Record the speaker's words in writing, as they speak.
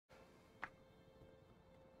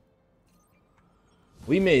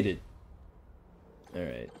We made it. All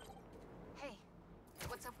right. Hey,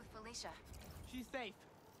 what's up with Felicia? She's safe.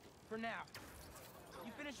 For now.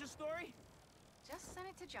 You finished your story? Just send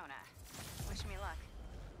it to Jonah. Wish me luck.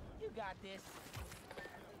 You got this.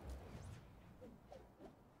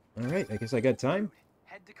 All right. I guess I got time.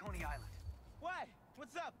 Head to Coney Island. What?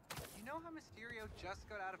 What's up? You know how Mysterio just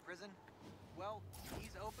got out of prison? Well,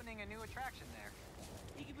 he's opening a new attraction there.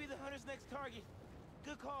 He could be the hunter's next target.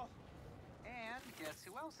 Good call. And guess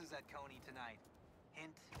who else is at Coney tonight?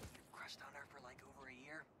 Hint, you crushed on her for like over a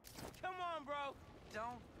year. Come on, bro.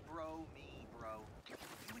 Don't bro me, bro.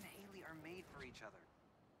 You and Haley are made for each other.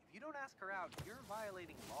 If you don't ask her out, you're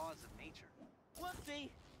violating laws of nature. We'll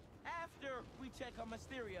see. After we check on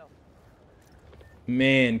Mysterio.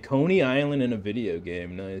 Man, Coney Island in a video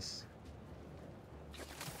game. Nice.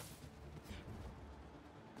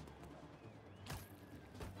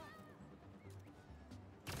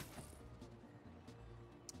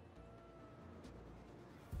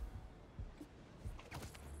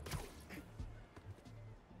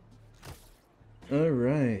 All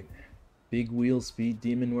right. Big wheel speed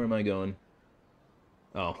demon. Where am I going?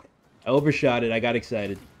 Oh, I overshot it. I got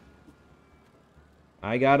excited.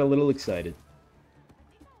 I got a little excited.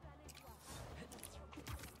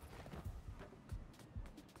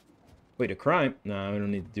 Wait, a crime? No, we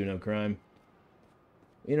don't need to do no crime.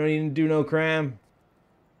 We don't need to do no crime.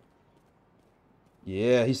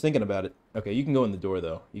 Yeah, he's thinking about it. Okay, you can go in the door,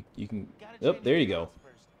 though. You can... Oh, there you go.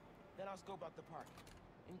 First. Then I'll scope out the park.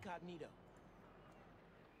 Incognito.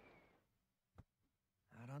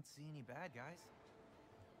 I don't see any bad guys.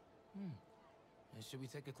 Should we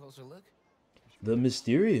take a closer look? The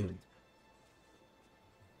Mysterium.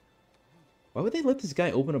 Why would they let this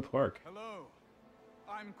guy open a park? Hello,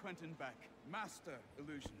 I'm Quentin Beck, Master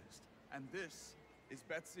Illusionist, and this is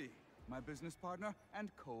Betsy, my business partner,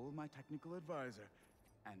 and Cole, my technical advisor.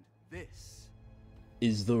 And this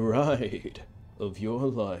Is the ride of your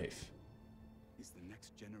life. is the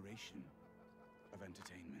next generation of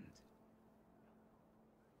entertainment.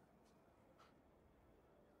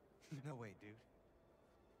 No way, dude.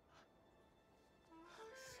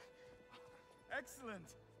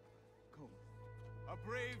 Excellent! Cole, a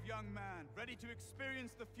brave young man, ready to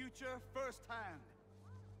experience the future firsthand.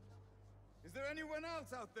 Is there anyone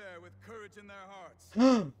else out there with courage in their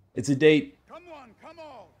hearts? It's a date. Come on, come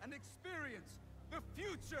all, and experience the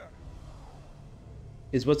future!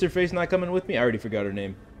 Is What's-Her-Face not coming with me? I already forgot her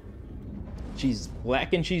name. She's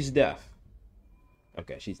black and she's deaf.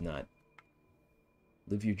 Okay, she's not.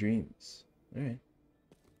 Live your dreams. Alright.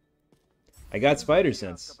 I got spider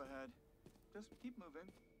sense. Up ahead. Just keep moving.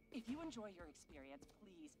 If you enjoy your experience,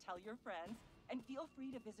 please tell your friends, and feel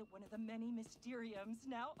free to visit one of the many Mysteriums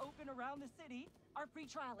now open around the city. Our free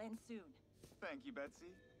trial ends soon. Thank you,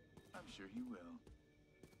 Betsy. I'm sure he will.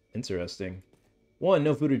 Interesting. 1.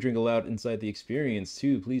 No food or drink allowed inside the experience.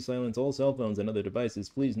 2. Please silence all cell phones and other devices.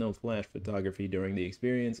 Please no flash photography during the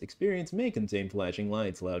experience. Experience may contain flashing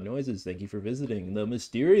lights, loud noises. Thank you for visiting the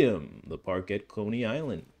Mysterium, the park at Coney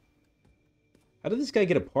Island. How did this guy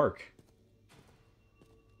get a park?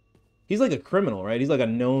 He's like a criminal, right? He's like a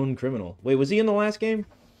known criminal. Wait, was he in the last game?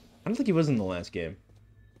 I don't think he was in the last game.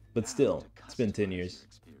 But still, it's been 10 years.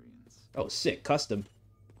 Oh, sick. Custom.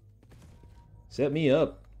 Set me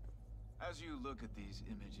up. As you look at these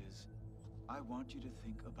images, I want you to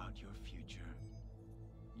think about your future,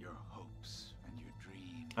 your hopes and your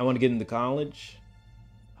dreams. I want to get into college.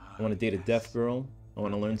 I want to date a Yes. deaf girl. I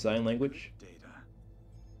want to learn sign language. Data.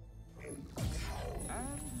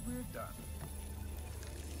 And we're done.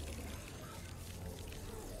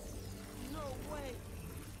 No way.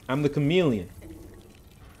 I'm the chameleon.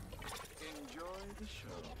 Enjoy the show.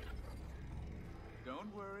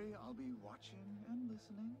 Don't worry, I'll be watching and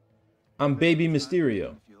listening. I'm Baby Anytime Mysterio.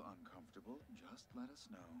 you feel uncomfortable, just let us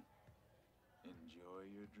know. Enjoy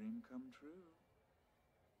your dream come true.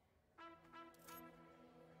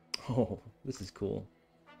 Oh, this is cool.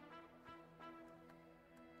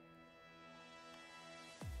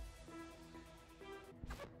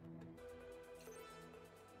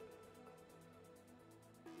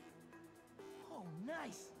 Oh,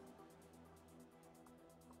 nice.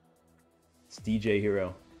 It's DJ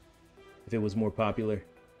Hero. If it was more popular.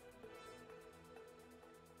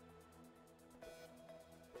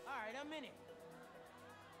 All right, I'm in it.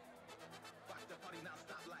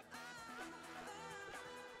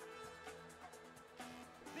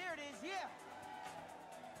 There it is, yeah.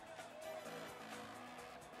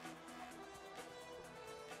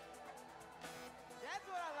 That's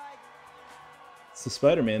what I like. It's the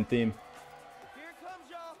Spider-Man theme. Here it comes,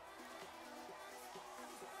 y'all.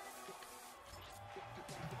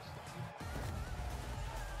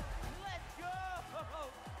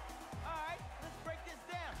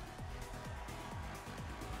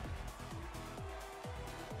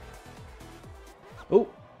 Oh,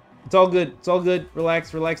 it's all good. It's all good.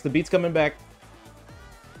 Relax, relax. The beat's coming back.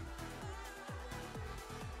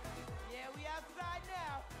 Yeah, we outside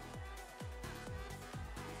now.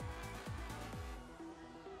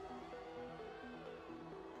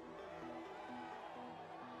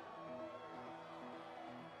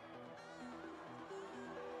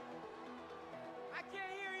 I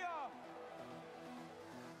can't hear y'all.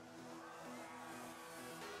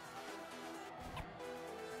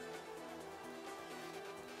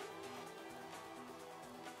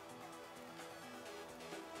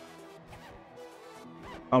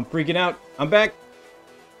 I'm freaking out. I'm back.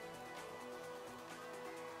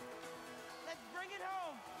 Let's bring it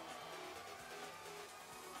home.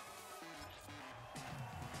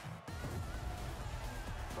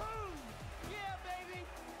 Boom! Yeah, baby.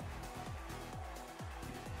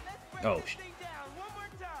 Let's break Oh, this thing down one more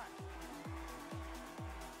time.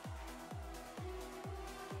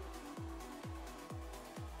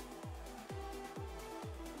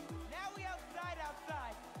 Now we outside.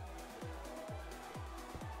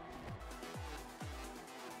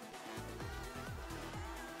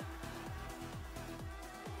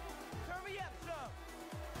 Turn me up some.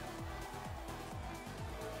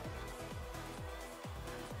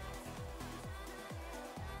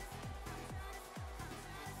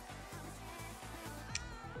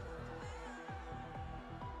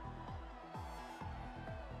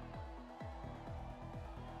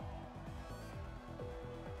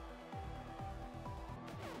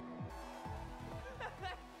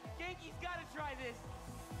 Genki's gotta try this.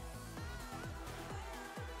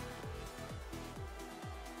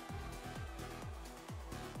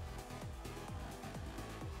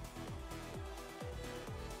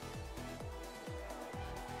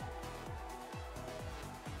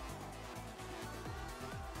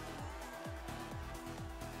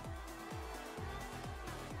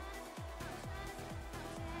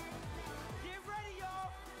 Get ready,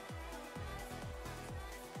 y'all.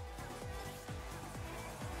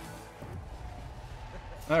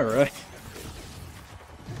 All right.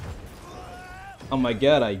 Oh my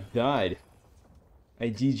god, I died. I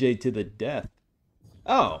DJ'd to the death.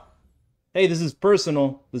 Oh. Hey, this is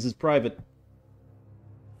personal. This is private.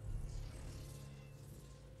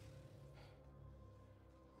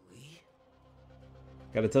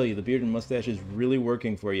 Gotta tell you, the beard and mustache is really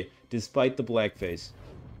working for you, despite the blackface.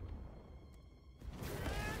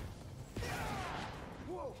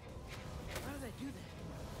 Whoa! How did I do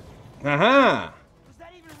that? Aha! Was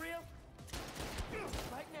that even real?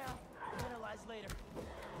 Right now, analyze later.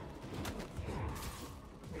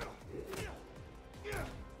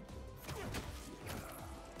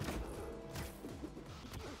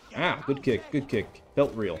 Ah, good kick, good kick.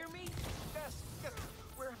 Felt real. Hear me? Yes,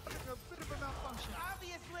 we're having a bit of a malfunction.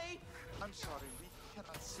 Obviously, I'm sorry, we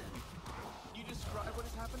cannot see. Can you describe what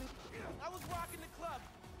is happening? I was rocking the club.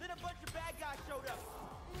 Then a bunch of bad guys showed up.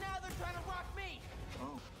 Now they're trying to rock me.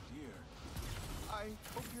 Oh, dear. I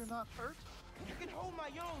hope you're not hurt. You can hold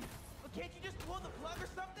my own, but can't you just pull the plug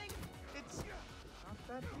or something? It's not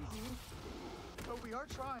that easy, but we are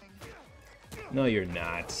trying. No, you're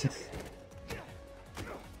not.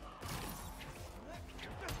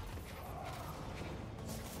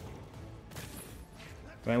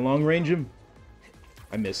 Can I long range him?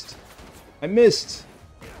 I missed. I missed!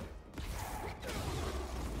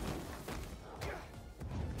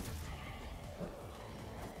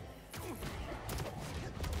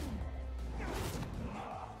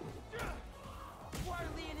 Why are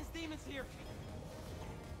Lee and his demons here?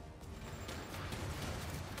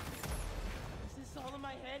 Is this all in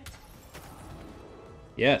my head?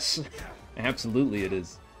 Yes. Absolutely it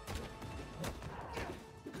is.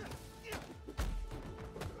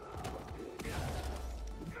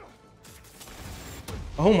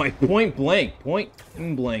 Oh my, point blank,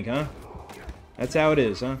 huh? That's how it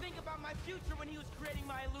is, huh? Think about my future when he was creating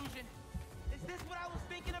my illusion. Is this what I was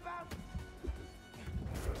thinking about?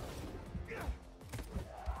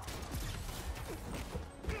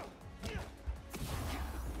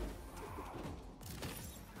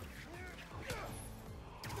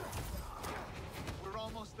 We're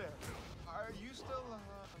almost there. Are you still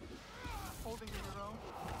holding your own?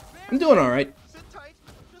 I'm doing alright. Sit tight.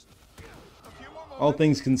 Just a few more moments. All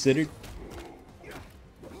things considered.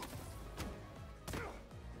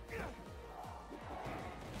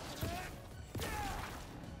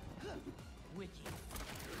 Wiki.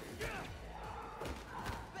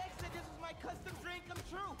 Beck said this was my custom dream come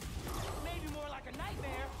true. Maybe more like a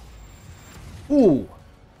nightmare. Ooh.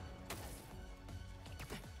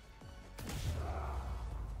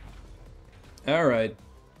 Alright.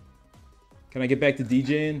 Can I get back to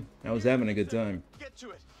DJing? I was having a good time. Get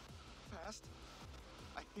to it. Fast.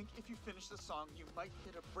 finish the song, you might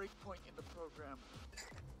hit a break point in the program.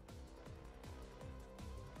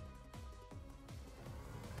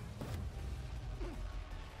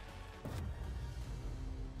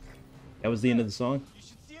 That was the end of the song? You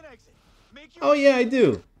should see an exit. Make your Oh yeah, I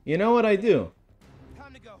do. You know what I do?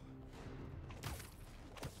 time to go.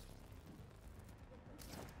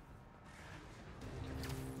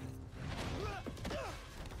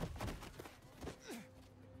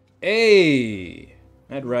 Hey!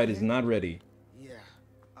 That ride is not ready. Yeah.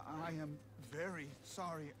 I am very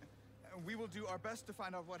sorry. We will do our best to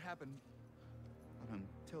find out what happened. But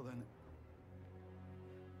until then...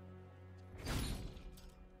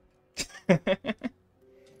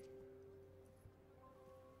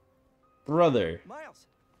 Brother, Miles.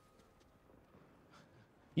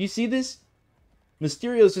 you see this?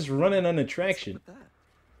 Mysterio's just running on attraction. What's with that?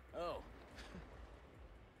 Oh.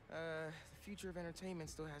 The future of entertainment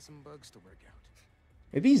still has some bugs to work out.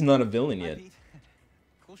 Maybe he's not a villain Hi, yet. Pete.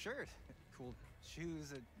 Cool shirt. Cool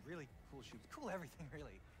shoes. Really cool shoes. Cool everything,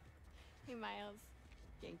 really. Hey, Miles.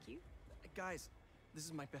 Thank you. Guys, this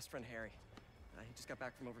is my best friend Harry. He just got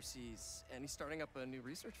back from overseas, and he's starting up a new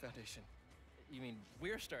research foundation. You mean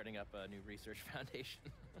we're starting up a new research foundation?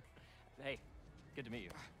 Hey, good to meet you.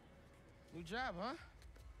 New job, huh?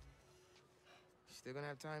 Still gonna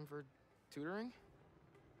have time for tutoring?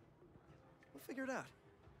 We'll figure it out.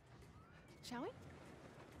 Shall we?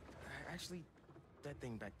 Actually, that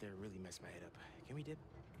thing back there really messed my head up. Can we dip?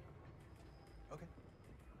 Okay.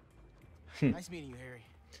 Nice meeting you, Harry.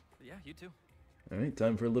 Yeah, you too. All right,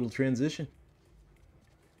 time for a little transition.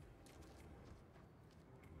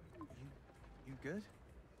 You good?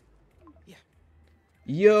 Yeah.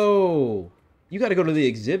 Yo! You gotta go to the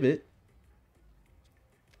exhibit.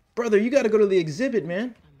 Brother, you gotta go to the exhibit,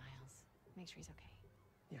 man. Come on, Miles. Make sure he's okay.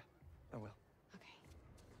 Yeah, I will. Okay.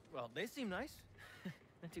 Well, they seem nice.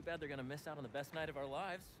 Not too bad they're gonna miss out on the best night of our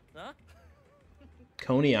lives, huh?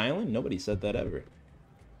 Coney Island? Nobody said that ever.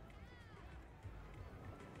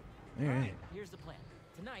 All All right. right, here's the plan.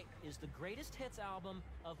 Tonight is the greatest hits album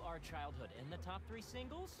of our childhood, and the top 3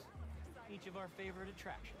 singles, each of our favorite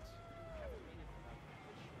attractions.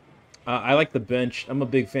 I like the bench. I'm a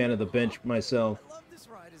big fan of the bench myself. I loved this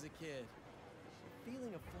ride as a kid. The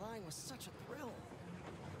feeling of flying was such a thrill.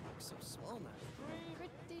 I'm so small now.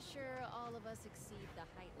 Pretty sure all of us exceed the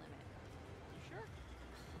height limit. Sure.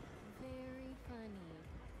 Very funny.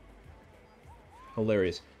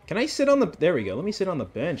 Hilarious. Can I sit on the... There we go. Let me sit on the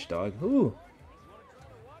bench, dog. Ooh.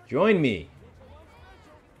 Join me.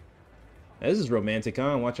 This is romantic,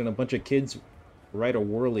 huh? I'm watching a bunch of kids ride a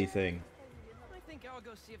whirly thing. I think I'll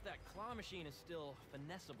go see if that claw machine is still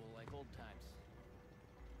finessable like old times.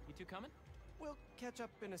 You two coming? We'll catch up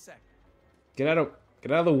in a sec. Get out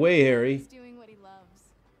of the way, Harry. He's doing what he loves.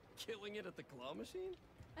 Killing it at the claw machine?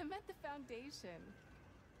 I met the foundation.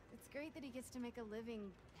 It's great that he gets to make a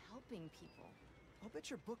living helping people. I'll bet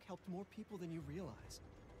your book helped more people than you realize.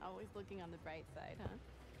 Always looking on the bright side, huh?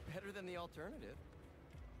 Better than the alternative.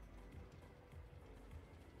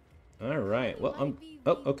 All right. Well, Might I'm... be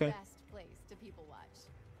Oh, the okay. best place to people watch.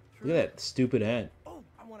 Look at that stupid hat. Oh,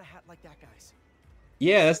 I want a hat like that guy's.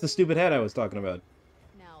 Yeah, that's the stupid hat I was talking about.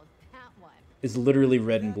 Now that one. It's literally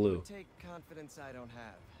red and That blue. would take confidence I don't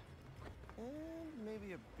have. And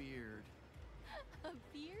maybe a beard. A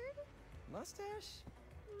beard? Mustache?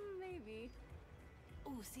 Maybe.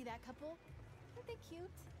 Ooh, see that couple? Aren't they cute?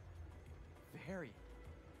 Very.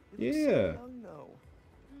 They look Yeah. So young, no.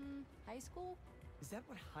 High school? Is that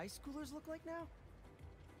what high schoolers look like now?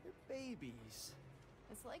 They're babies.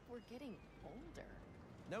 It's like we're getting older.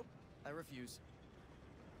 Nope, I refuse.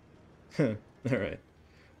 All right.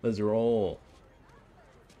 Let's roll.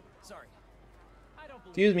 Sorry. I don't believe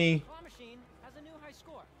Excuse it. me. The claw machine has a new high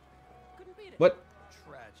score. Couldn't beat it. What?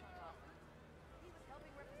 Tragic.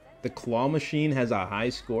 The claw machine has a high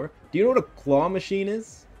score? Do you know what a claw machine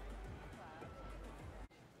is?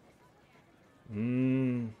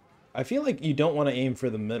 I feel like you don't want to aim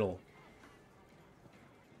for the middle.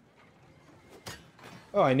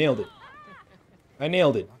 Oh, I nailed it. I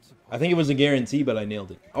nailed it. I think it was a guarantee, but I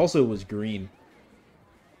nailed it. Also, it was green.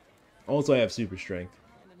 Also, I have super strength.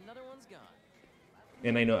 And another one's gone.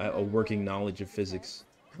 And I know a working knowledge of physics.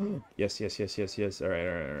 Yes. All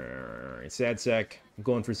right. Sad sack. I'm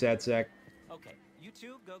going for sad sack. Okay, you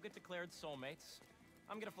two go get declared soulmates.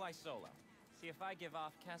 I'm gonna fly solo. See if I give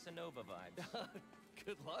off Casanova vibes.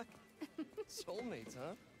 Good luck. Soulmates,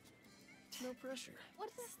 huh? No pressure. What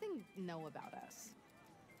does this thing know about us?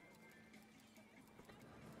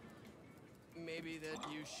 Maybe that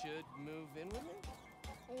you should move in with me?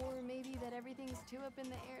 Or maybe that everything's too up in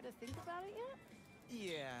the air to think about it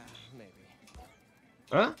yet? Yeah, maybe.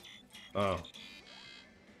 Huh? Oh.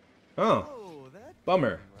 Oh. Oh, that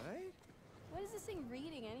Bummer. right? What is this thing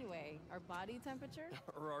reading anyway? Our body temperature?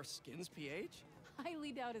 Or our skin's pH?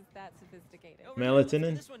 Highly doubt it's that sophisticated. Over here, let's do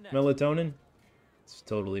Melatonin? this one next. Melatonin? It's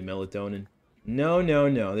totally melatonin. No, no,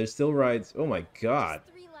 no. There's still rides. Oh my god.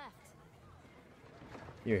 Just 3 left.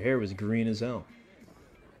 Your hair was green as hell.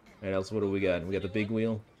 Alright, else what do we got? We got the big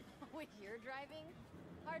wheel. With your driving?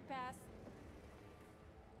 Hard pass.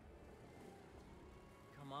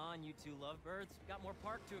 Come on, you two lovebirds. Got more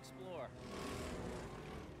park to explore.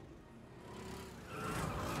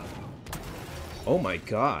 Oh my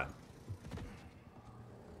god.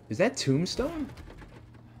 Is that Tombstone?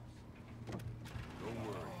 Don't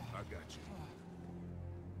worry, I got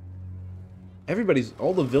you.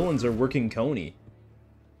 All the villains are working Coney.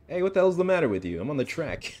 Hey, what the hell's the matter with you? I'm on the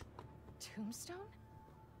track. Tombstone?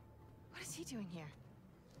 What is he doing here?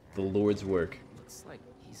 The Lord's work. Looks like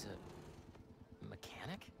he's a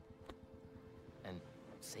mechanic and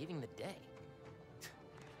saving the day.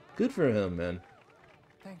 Good for him, man.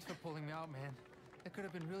 Thanks for pulling me out, man. That could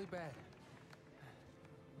have been really bad.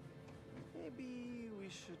 Maybe we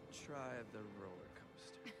should try the roller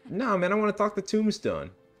coaster. Nah, man, I want to talk to Tombstone.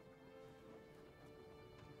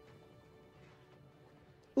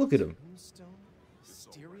 Look at him. Tombstone?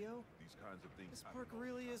 Mysterio? These kinds of things This park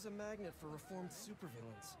really is a magnet for reformed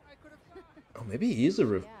supervillains. Oh, maybe he is a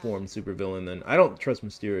reformed supervillain then. I don't trust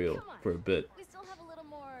Mysterio for a bit. We still have a little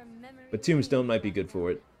more memory. But Tombstone might be good for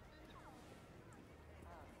it.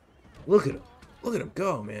 Look at him. Look at him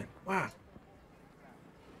go, man. Wow.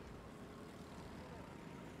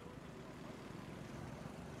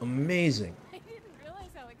 Amazing. I didn't realize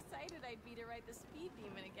how excited I'd be to ride the speed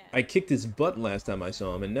demon again. I kicked his butt last time I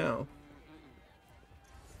saw him, and now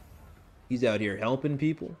he's out here helping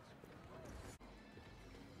people.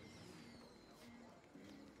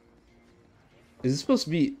 Is this supposed to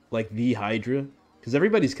be like the Hydra? Because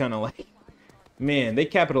everybody's kind of like, man, they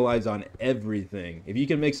capitalize on everything. If you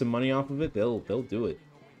can make some money off of it, they'll do it.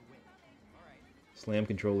 Slam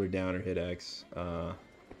controller down or hit X. All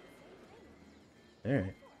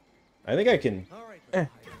right. I think I can.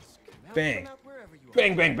 Bang.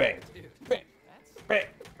 Bang, bang, bang. Bang. Bang.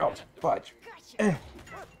 Oh, fudge. What?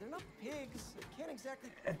 They're not pigs. They can't exactly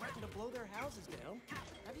threaten to blow their houses down.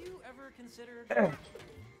 Have you ever considered, I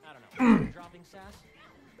don't know, dropping sass?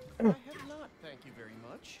 I have not, thank you very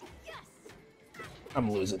much.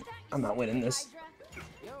 I'm losing. I'm not winning this.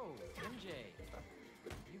 Yo, MJ.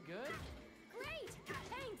 You good? Great!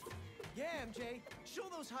 Thanks! Yeah, MJ. Show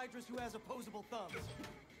those Hydras who has opposable thumbs.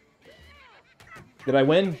 Did I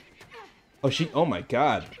win? Oh my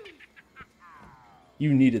god.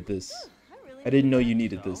 You needed this. I didn't know you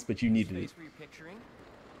needed this, but you needed it. Space for your picturing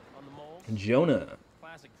on the moles. Jonah.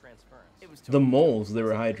 Classic transference. It was The moles, they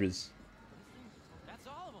were Hydras. That's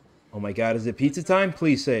all of them. Oh my god, is it pizza time?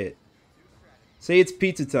 Please say it. Say it's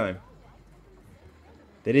pizza time.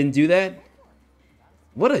 They didn't do that?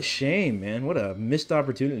 What a shame, man. What a missed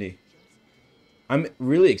opportunity. I'm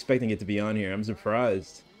really expecting it to be on here. I'm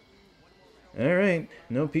surprised. Alright,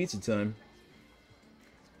 no pizza time.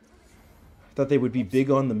 I thought they would be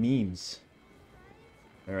big on the memes.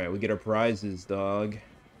 Alright, we get our prizes, dog.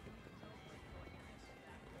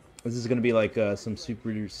 This is gonna be like some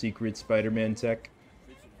super secret Spider-Man tech.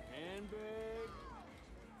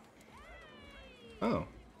 Oh,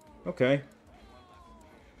 okay.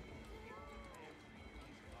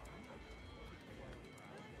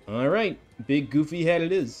 Alright, big goofy head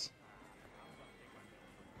it is.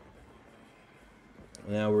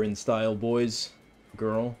 Now we're in style, boys.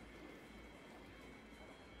 Girl.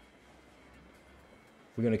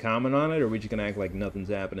 We're gonna comment on it, or are we just gonna act like nothing's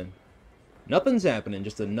happening? Nothing's happening,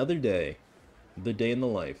 just another day. The day in the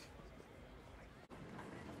life.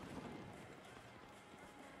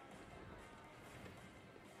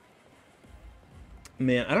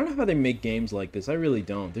 Man, I don't know how they make games like this. I really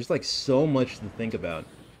don't. There's like so much to think about.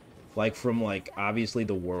 Like from like obviously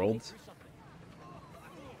the world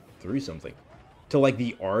through something to like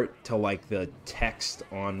the art to like the text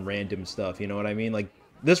on random stuff, you know what I mean? Like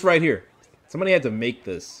this right here. Somebody had to make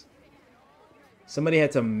this. Somebody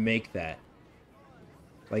had to make that.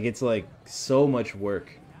 Like it's like so much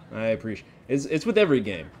work. I appreciate it's with every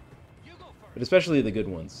game. But especially the good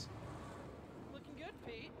ones. Looking good,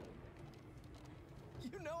 Pete. You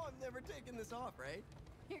know I'm never taking this off, right?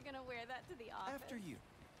 You're gonna wear that to the office. After you.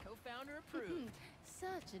 Co-founder approved.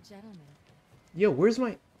 Such a gentleman. Yo, where's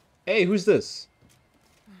my... Hey, who's this?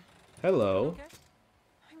 Hello. Okay.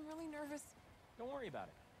 I'm really nervous. Don't worry about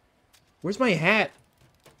it. Where's my hat?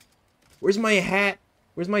 Where's my hat?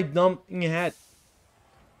 Where's my dumping hat?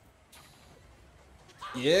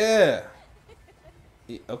 Yeah.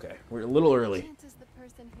 Okay, we're a little early. Chances the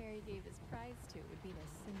person Harry gave his prize to would be the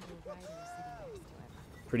single rider sitting next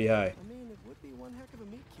to him. Pretty high. I mean, it would be one heck of a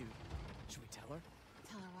meet cute. Should we tell her?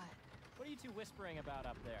 Tell her what? What are you two whispering about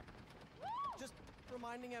up there? Just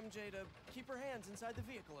reminding MJ to keep her hands inside the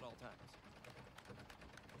vehicle at all times.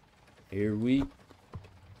 Here we...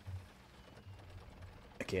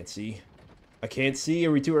 I can't see. I can't see.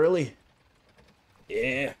 Are we too early?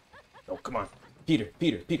 Yeah. Oh, come on. Peter,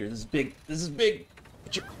 this is big. This is big.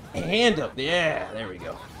 Put your hand up. Yeah, there we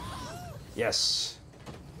go. Yes.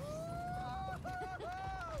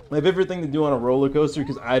 My favorite thing to do on a roller coaster,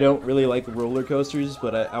 because I don't really like roller coasters,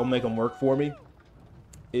 but I'll make them work for me,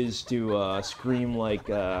 is to scream like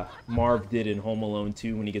Marv did in Home Alone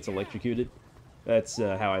 2 when he gets electrocuted. That's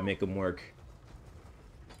how I make them work.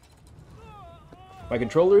 My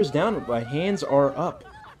controller is down, but my hands are up.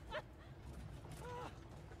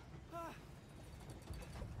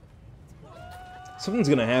 Something's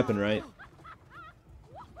gonna happen, right?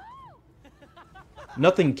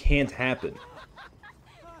 Nothing can't happen.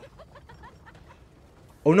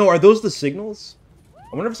 Oh no, are those the signals?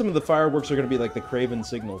 I wonder if some of the fireworks are gonna be like the Craven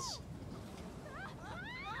signals.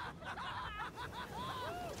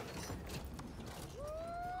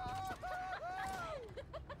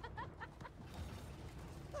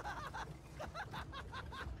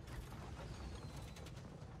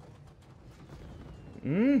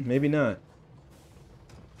 Maybe not.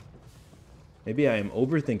 Maybe I am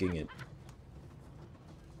overthinking it.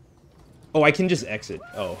 Oh, I can just exit.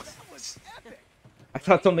 Oh. I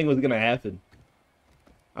thought something was gonna happen.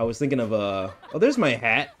 I was thinking of, oh, there's my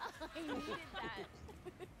hat.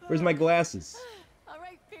 Where's my glasses? All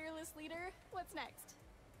right, fearless leader. What's next?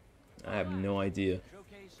 I have no idea.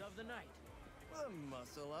 Showcase of the night.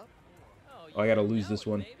 Muscle up. Oh, I gotta lose this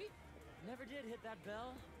one. Never did hit that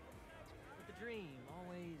bell. But the dream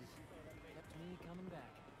always kept me coming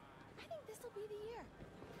back. I think this will be the year.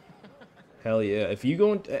 Hell yeah. If you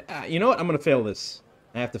go into... you know what? I'm gonna fail this.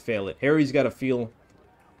 I have to fail it. Harry's gotta feel...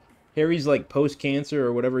 Harry's like post-cancer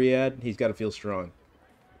or whatever he had. He's gotta feel strong.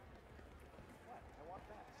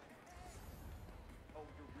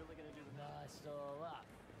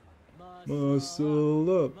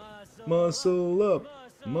 Muscle up. Muscle up.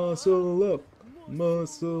 Muscle up.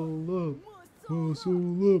 Muscle up.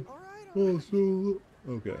 Muscle up. Muscle up.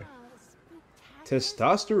 Okay.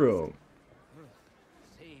 Testosterone.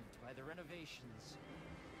 Saved by the renovations.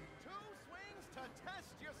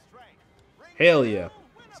 Hell yeah.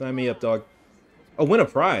 Sign me up, dog. Oh, win a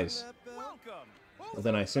prize. Well,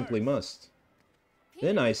 then I simply must.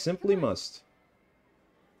 Then I simply must.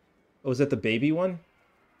 Oh, is that the baby one?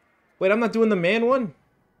 Wait, I'm not doing the man one?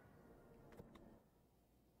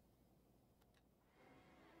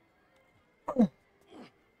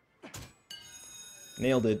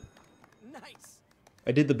 Nailed it. Nice.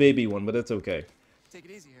 I did the baby one, but that's okay. Take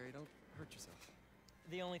it easy, Harry. Don't hurt yourself.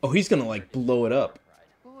 Oh, he's gonna, like, blow it up.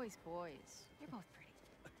 Boys. You're both pretty.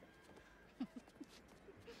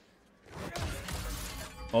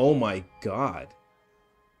 Oh my god.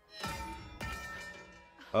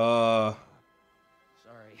 Sorry.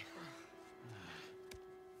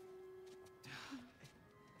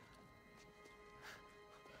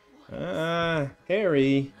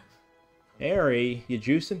 Harry. Harry, you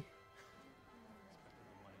juicing?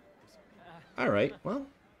 Alright, well.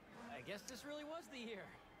 I guess this really was the year.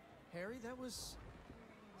 Harry, that was...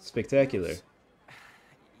 Spectacular.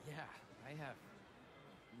 Yeah, I have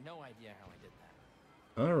no idea how I did that.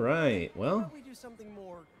 Alright, Why well. don't we do something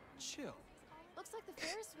more chill? Looks like the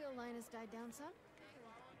Ferris wheel line has died down some.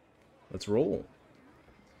 Let's roll.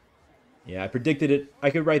 Yeah, I predicted it. I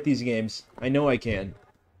could write these games. I know I can.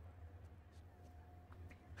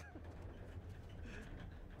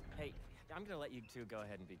 Hey, I'm gonna let you two go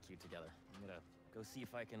ahead and be cute together. I'm gonna go see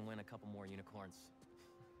if I can win a couple more unicorns.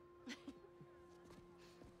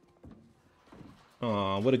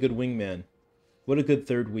 Aw, what a good wingman. What a good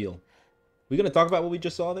third wheel. We gonna talk about what we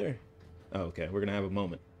just saw there? Oh, okay. We're gonna have a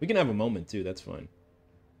moment. We can have a moment, too. That's fine.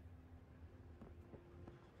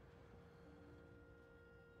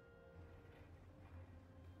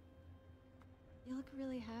 You look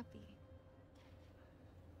really happy.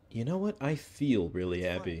 You know what? I feel really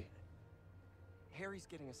happy. Harry's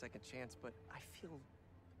getting a second chance, but I feel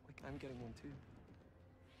like I'm getting one too.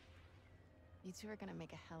 You two are gonna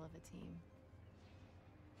make a hell of a team.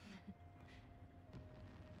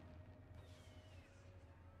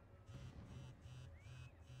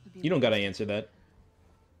 You don't gotta answer that.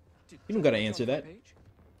 You don't gotta answer that.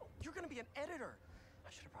 You're gonna be an editor.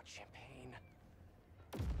 I should have brought champagne.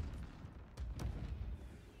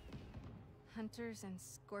 Hunters and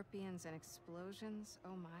scorpions and explosions,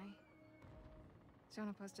 oh my.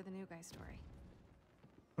 Jonah posted the new guy story.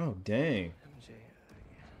 Oh, dang. MJ,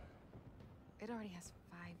 It already has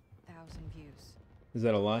 5,000 views. Is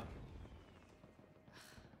that a lot?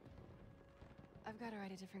 I've got to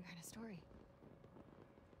write a different kind of story.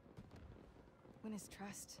 Win his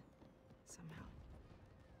trust, somehow.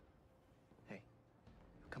 hey,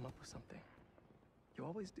 come up with something. You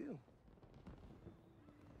always do.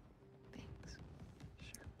 Thanks.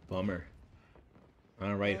 Sure. Bummer.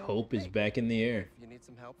 All right, Well, hope is hey, back in the air. If you need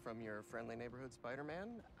some help from your friendly neighborhood Spider-Man,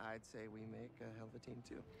 I'd say we make a hell of a team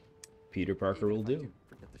too. Peter Parker Even will if I do.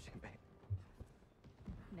 Forget the champagne.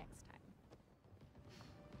 Next time.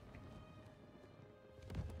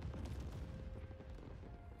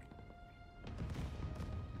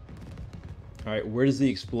 All right, where does the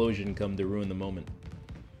explosion come to ruin the moment?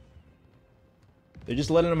 They're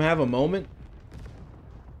just letting him have a moment?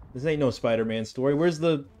 This ain't no Spider-Man story. Where's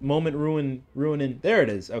the moment ruining? There it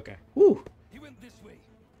is. Okay. Whew. He went this way.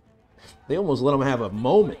 They almost let him have a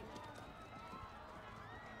moment.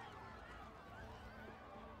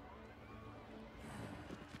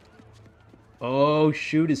 Oh,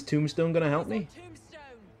 shoot. Is Tombstone gonna help me? Tombstone.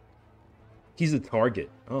 He's a target.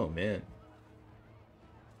 Oh, man.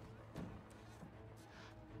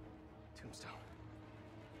 Tombstone.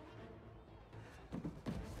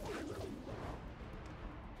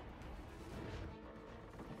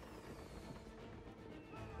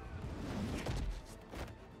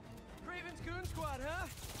 Raven's Goon Squad, huh?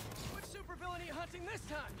 Which supervillain are you hunting this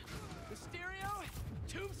time? Mysterio?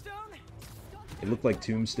 Tombstone? It looked like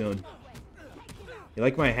Tombstone. You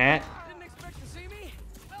like my hat? Didn't expect to see me?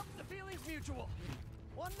 Well, the feeling's mutual.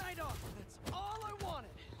 One night off, that's all I wanted.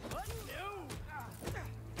 But no!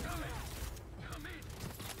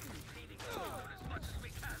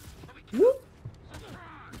 Whoop.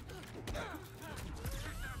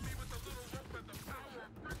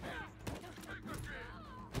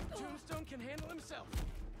 Tombstone can handle himself.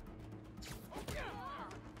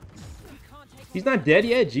 He's not dead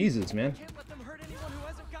yet? Jesus, man. Can't let them hurt anyone who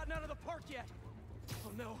hasn't gotten out of the park yet.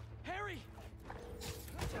 Oh no, Harry!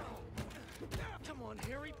 Come on,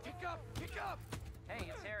 Harry, pick up, pick up! Hey,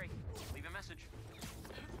 it's Harry. Leave a message.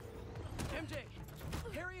 MJ,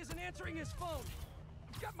 Harry isn't answering his phone.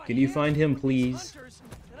 I've got my Can you hands find him, full with these please? hunters,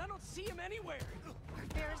 and I don't see him anywhere. Our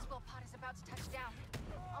Ferris wheel pod is about to touch down.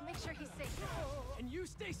 I'll make sure he's safe. And you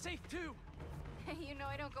stay safe too. You know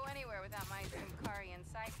I don't go anywhere without my Zimkarian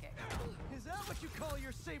sidekick. Is that what you call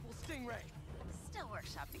your Sable Stingray? Still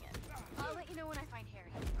workshopping it. I'll let you know when I find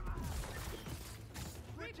Harry.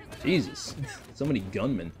 Jesus. So many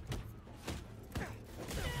gunmen.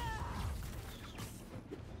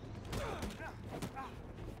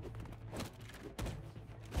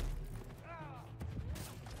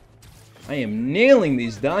 I am nailing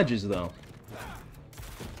these dodges, though.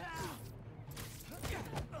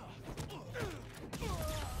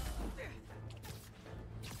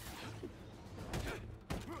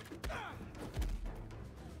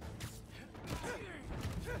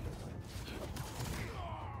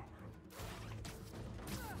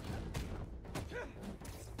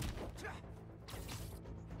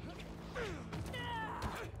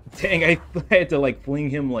 Dang, I had to like fling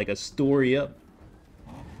him like a story up.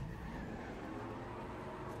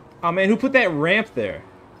 Oh man, who put that ramp there?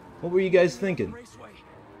 What were you guys thinking? Raceway.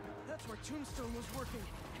 That's where Tombstone was working.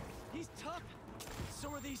 He's tough.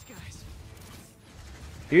 So are these guys.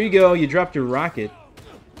 Here you go, you dropped your rocket.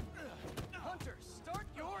 Hunters, start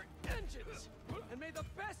your engines, and may the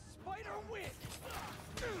best spider win.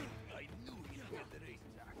 I knew he'd get the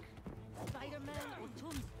racetrack. Spider-Man or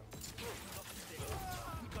Tombstone?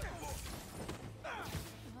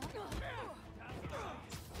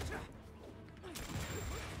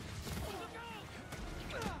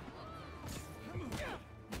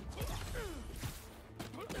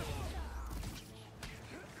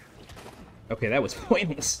 Okay, that was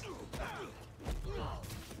pointless.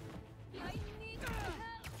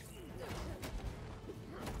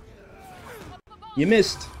 You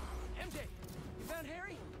missed. MJ, you found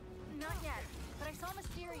Harry? Not yet, but I saw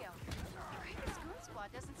Mysterio. Raven's Goon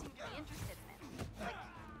Squad doesn't seem to be interested in it. Like,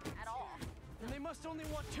 at all. Then they must only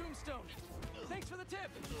want Tombstone. Thanks for the tip.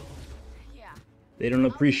 Yeah. They don't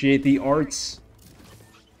appreciate the arts.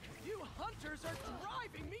 You hunters are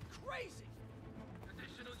driving me crazy.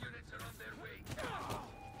 Additional units are on their way.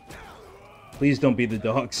 Please don't be the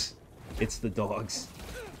dogs. It's the dogs.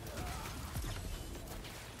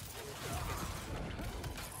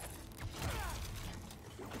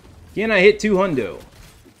 Can I hit 200?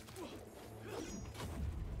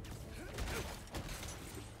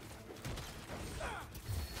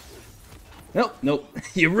 Nope, nope.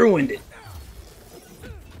 You ruined it.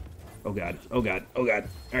 Oh god, oh god, oh god.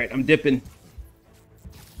 Alright, I'm dipping.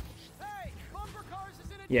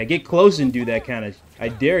 Yeah, get close and do that kind of... I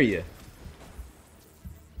dare you.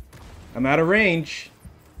 I'm out of range.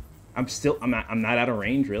 I'm not out of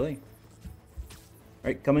range, really.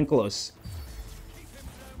 Alright, coming close.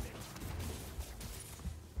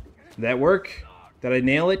 Did that work? Did I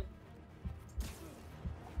nail it?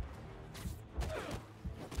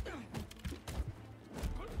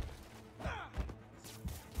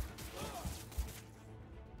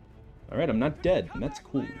 Alright, I'm not dead, and that's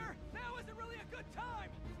cool.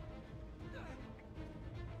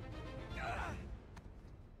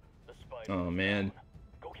 Oh, man.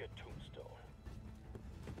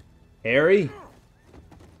 Harry?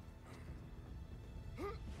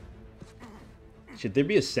 Should there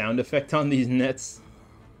be a sound effect on these nets?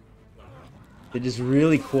 They're just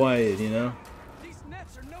really quiet, you know? These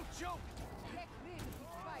nets are no joke.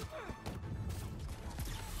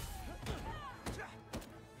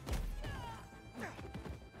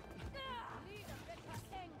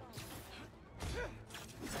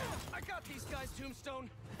 I got these guys, Tombstone.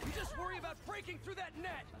 You just worry about breaking through that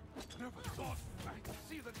net. Never thought I'd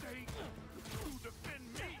see the day you defend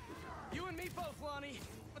me. You and me both, Lonnie.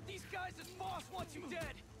 But these guys' boss wants you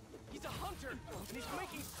dead. He's a hunter, and he's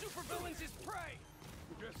making supervillains his prey.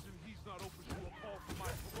 Guessing he's not open to a call from my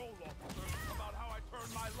parole officer about how I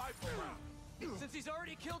turned my life around. Since he's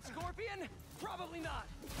already killed Scorpion, probably not.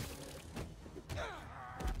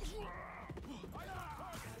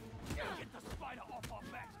 Get the spider off our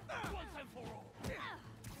backs once and for all.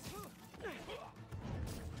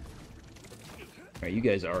 Alright, you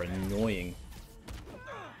guys are annoying.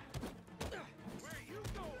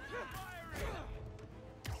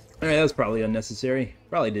 Alright, that was probably unnecessary.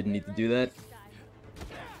 Probably didn't need to do that.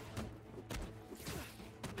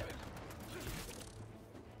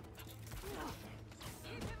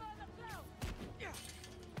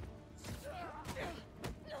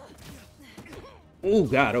 Oh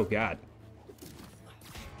god, oh god.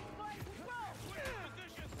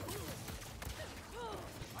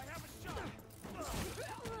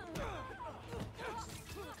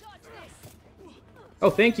 Oh,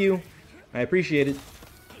 thank you. I appreciate it.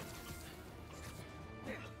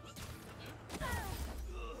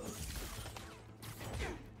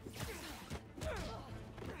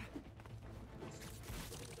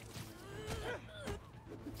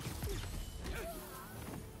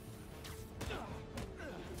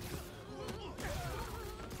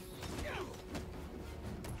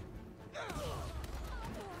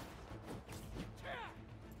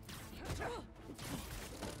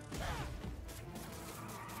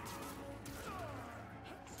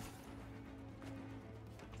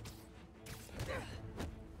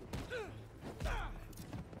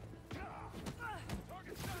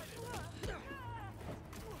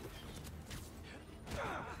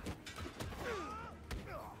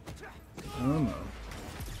 Come on.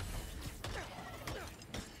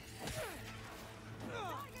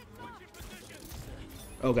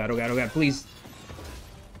 Oh god, oh god, oh god, please.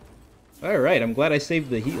 Alright, I'm glad I saved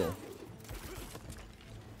the heal.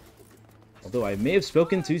 Although I may have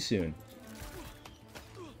spoken too soon.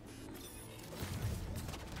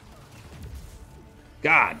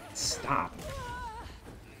 God, stop.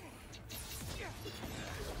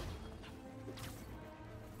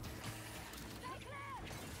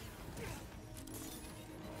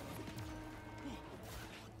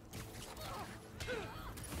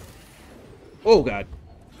 Oh god.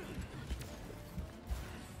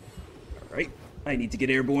 Alright, I need to get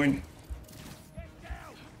airborne.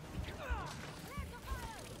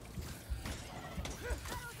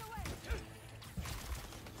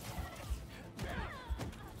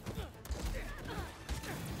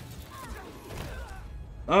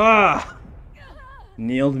 Ah!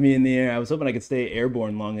 Nailed me in the air. I was hoping I could stay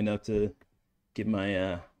airborne long enough to get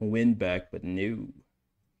my wind back, but no.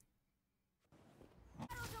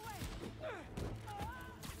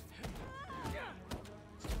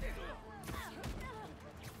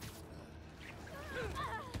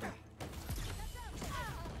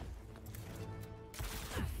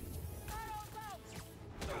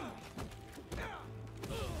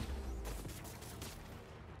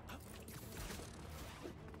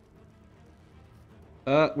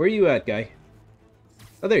 Where are you at, guy?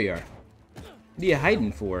 Oh, there you are. What are you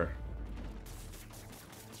hiding for?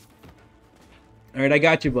 Alright, I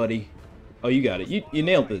got you, buddy. Oh, you got it. You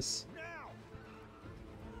nailed this.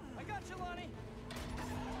 I got you, Lonnie.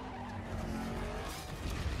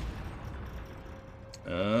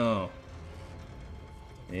 Oh.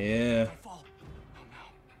 Yeah.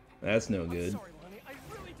 That's no good. Sorry, Lonnie. I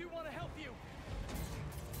really do want to help you.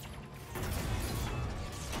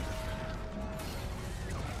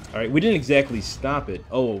 Alright, we didn't exactly stop it.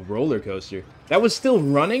 Oh, roller coaster. That was still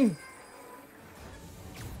running?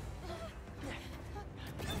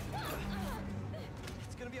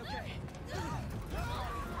 It's gonna be okay.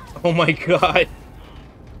 Oh my god.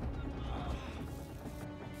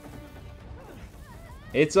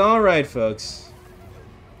 It's alright, folks.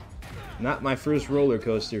 Not my first roller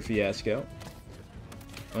coaster fiasco.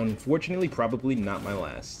 Unfortunately, probably not my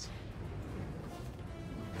last.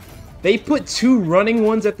 They put 2 running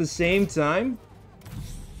ones at the same time?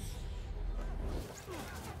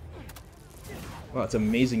 Wow, it's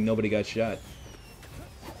amazing nobody got shot.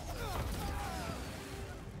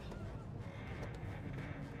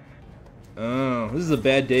 Oh, this is a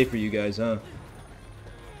bad day for you guys, huh?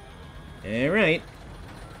 Alright.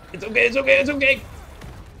 It's okay, it's okay, it's okay!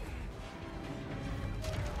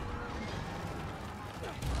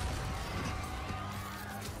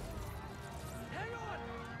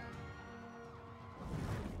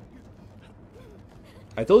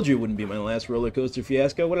 I told you it wouldn't be my last roller coaster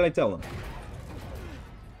fiasco. What did I tell him?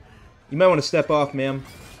 You might want to step off, ma'am.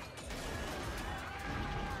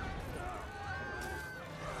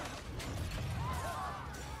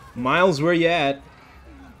 Miles, where you at?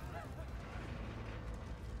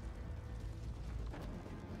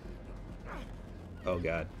 Oh,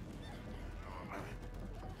 God.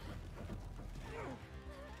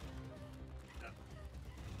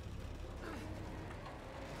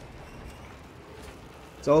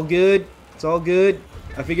 It's all good. It's all good.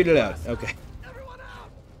 I figured it out. Okay.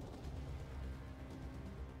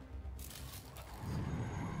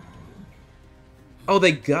 Oh,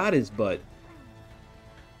 they got his butt.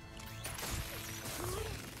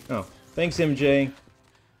 Oh, thanks, MJ.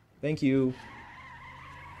 Thank you.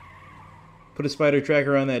 Put a spider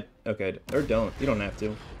tracker on that. Okay, or don't. You don't have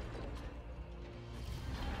to.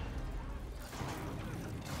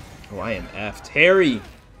 Oh, I am effed. Harry!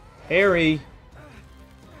 Harry!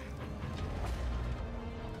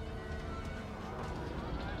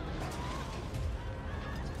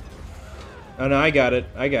 Oh no, I got it.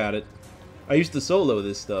 I got it. I used to solo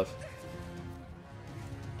this stuff.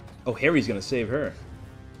 Oh, Harry's gonna save her.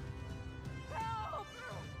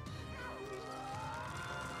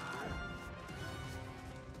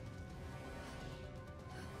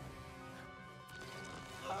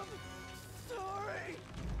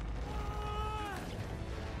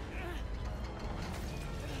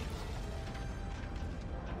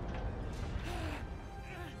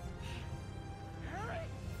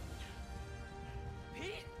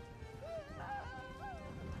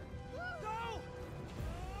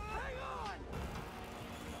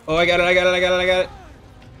 Oh, I got it, I got it, I got it, I got it.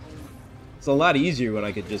 It's a lot easier when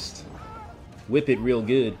I could just whip it real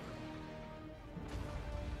good.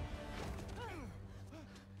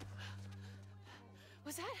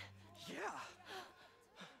 Was that? Yeah.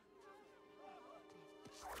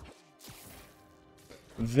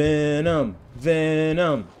 Venom,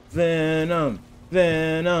 venom, venom,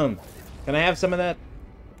 venom. Can I have some of that?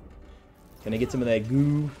 Can I get some of that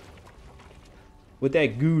goo? What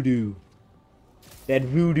that goo do? That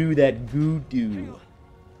voodoo, that goo do.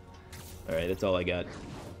 Alright, that's all I got.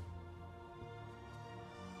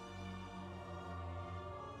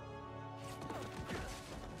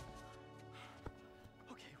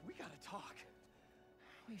 Okay, we gotta talk.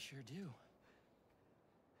 We sure do.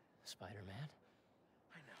 Spider-Man.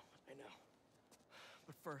 I know.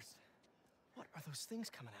 But first, what are those things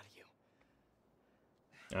coming out of you?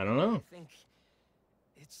 I don't know. I think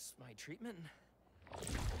it's my treatment.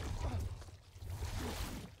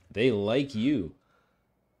 They like you.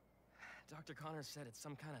 Dr. Connor said it's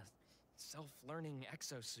some kind of self-learning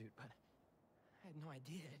exosuit, but I had no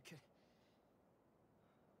idea it could...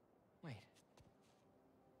 Wait.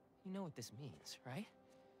 You know what this means, right?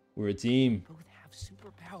 We're a team. We both have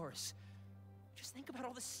superpowers. Just think about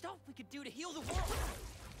all the stuff we could do to heal the world.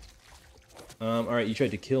 Alright, you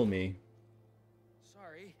tried to kill me.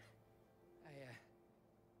 Sorry. I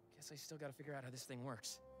guess I still gotta figure out how this thing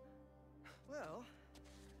works. Well,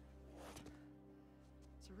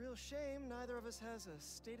 it's a real shame neither of us has a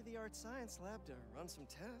state-of-the-art science lab to run some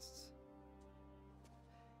tests.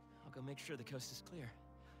 I'll go make sure the coast is clear.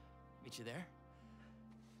 Meet you there?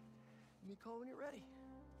 Give me a call when you're ready.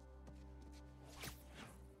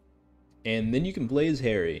 And then you can play as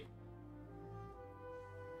Harry.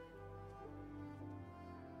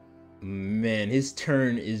 Man, his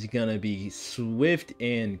turn is gonna be swift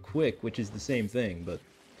and quick, which is the same thing, but...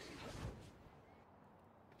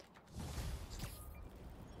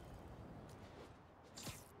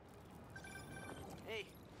 Hey,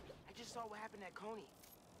 I just saw what happened at Coney.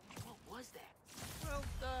 What was that? Well,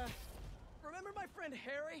 remember my friend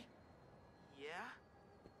Harry? Yeah?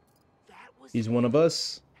 He's one of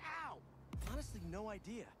us. How? Honestly, no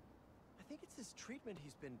idea. I think it's this treatment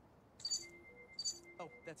he's been... Oh,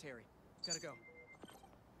 that's Harry. Gotta go.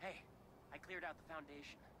 Hey, I cleared out the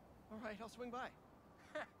foundation. All right, I'll swing by.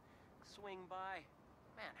 Swing by.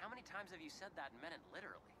 Man, how many times have you said that and meant it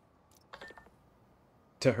literally?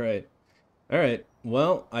 All right.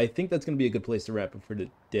 Well, I think that's going to be a good place to wrap up for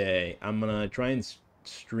today. I'm going to try and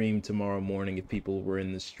stream tomorrow morning if people were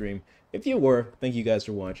in the stream. If you were, thank you guys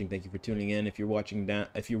for watching. Thank you for tuning in. If you're watching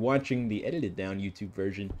the edited down YouTube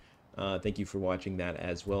version, thank you for watching that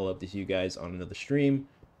as well. Hope to see you guys on another stream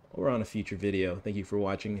or on a future video. Thank you for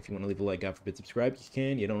watching. If you want to leave a like, God forbid, subscribe, you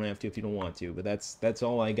can. You don't have to if you don't want to. But that's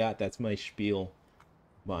all I got. That's my spiel.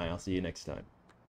 Bye. I'll see you next time.